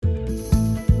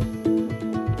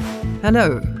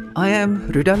Hello, I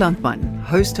am Ruda Landman,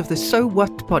 host of the So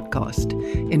What podcast,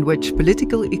 in which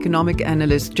political economic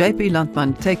analyst JP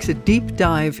Landman takes a deep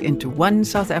dive into one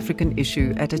South African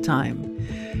issue at a time.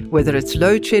 Whether it's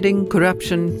load shedding,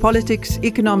 corruption, politics,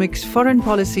 economics, foreign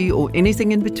policy, or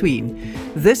anything in between,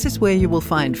 this is where you will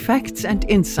find facts and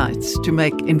insights to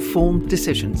make informed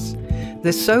decisions.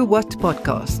 The So What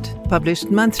podcast,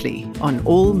 published monthly on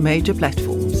all major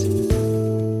platforms.